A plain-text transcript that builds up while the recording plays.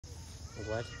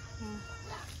What?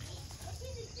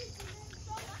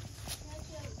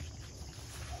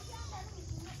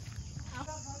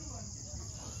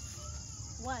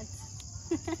 What?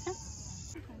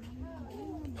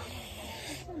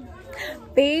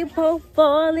 People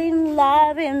fall in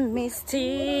love in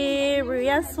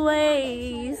mysterious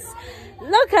ways.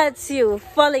 Look at you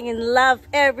falling in love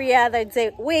every other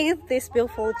day with this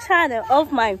beautiful channel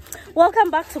of mine. Welcome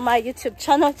back to my YouTube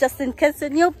channel. Just in case you're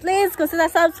new, please consider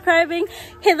subscribing,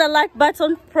 hit the like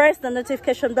button, press the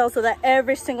notification bell so that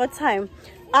every single time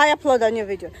I upload a new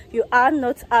video, you are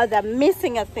not out there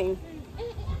missing a thing.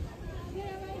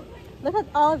 Look at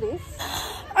all this.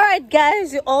 All right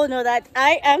guys, you all know that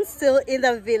I am still in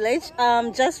the village,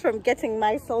 just from getting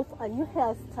myself a new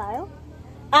hairstyle,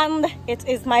 and it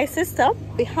is my sister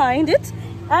behind it,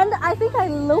 and I think I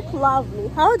look lovely.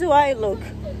 How do I look?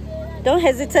 Don't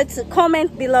hesitate to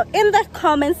comment below in the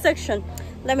comment section.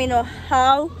 Let me know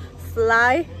how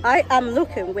fly I am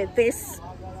looking with this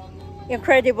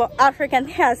incredible African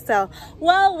hairstyle.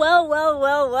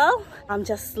 Well, I'm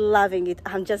just loving it.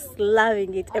 I'm just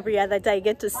loving it. Every other day I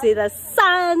get to see the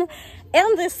sun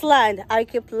in this land. I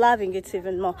keep loving it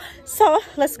even more. So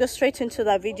let's go straight into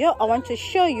the video. I want to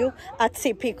show you a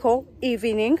typical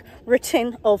evening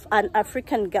routine of an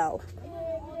African girl.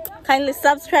 Kindly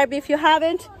subscribe if you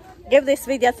haven't, give this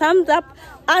video a thumbs up,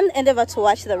 and endeavor to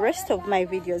watch the rest of my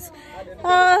videos.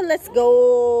 Let's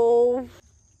go.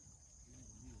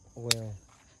 Well.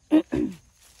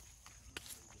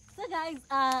 So guys,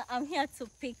 I'm here to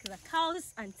pick the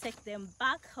cows and take them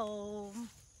back home.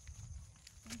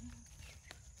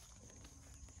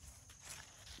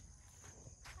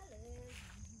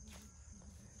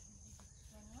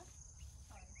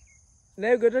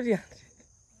 Lego to dia.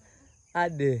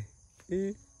 Ade.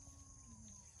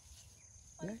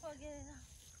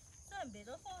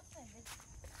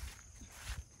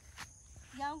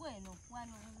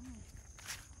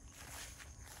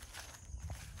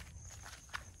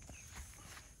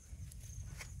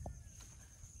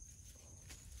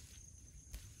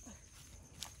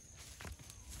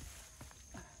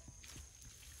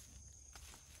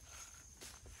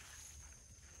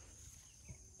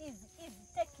 Easy,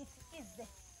 take it easy.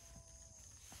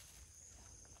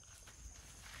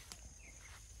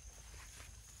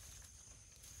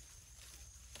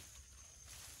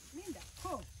 Linda,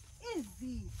 come.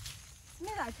 Easy.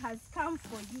 Millet has come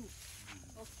for you.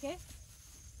 Okay?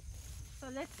 So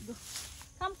let's go.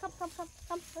 Come.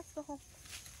 Let's go home.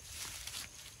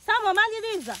 Sama,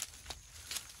 maliza.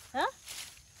 Huh?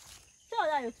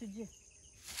 Tell you to do.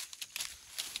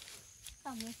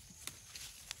 Come, let's go.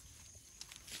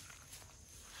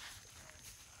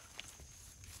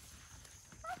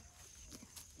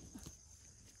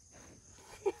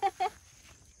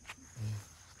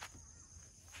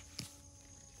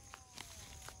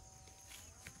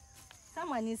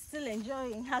 Someone is still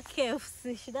enjoying her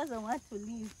KFC. She doesn't want to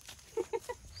leave.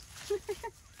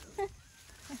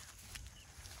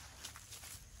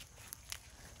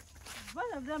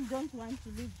 Both of them don't want to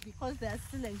leave because they are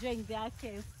still enjoying their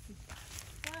KFC.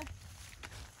 Yeah.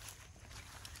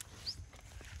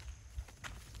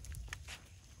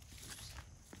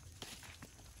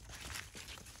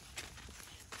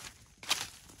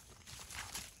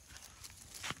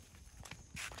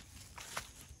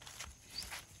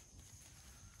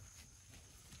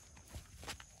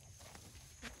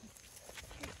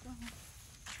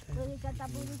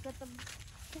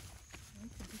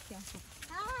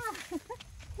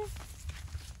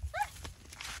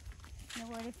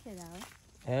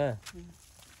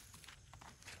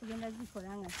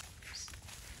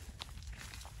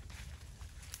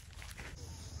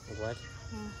 What?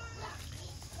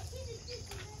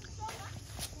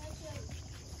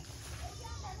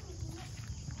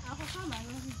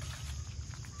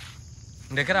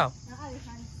 Ndekera.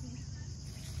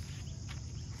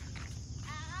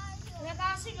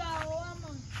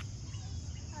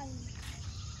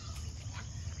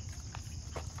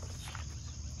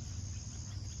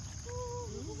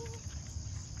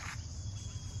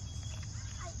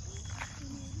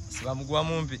 Siba mugwa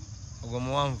mumpi ogwo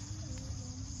muwanvu.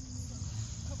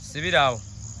 Sibirawo.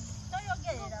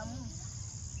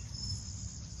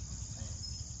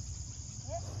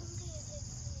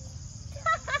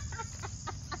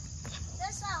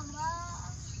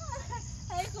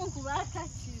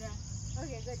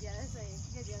 Okay, go the other side.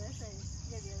 Go the other side.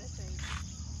 Go the other side.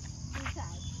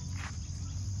 Inside.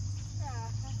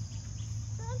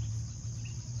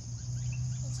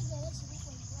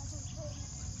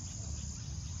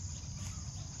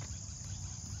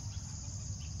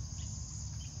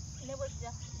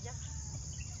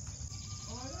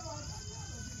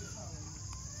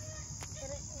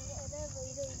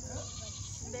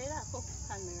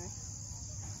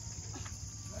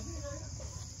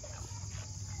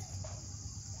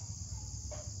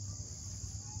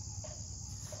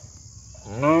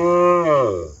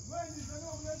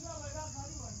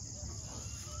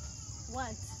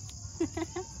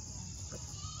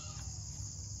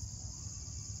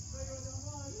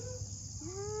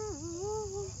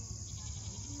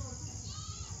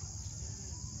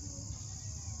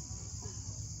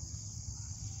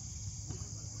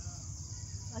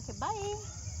 Okay, bye.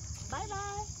 Bye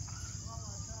bye.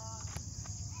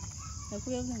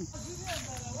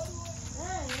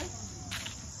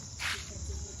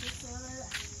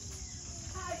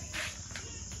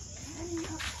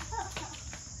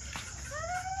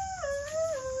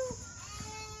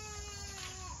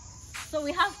 So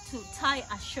we have to tie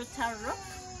a shorter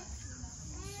rope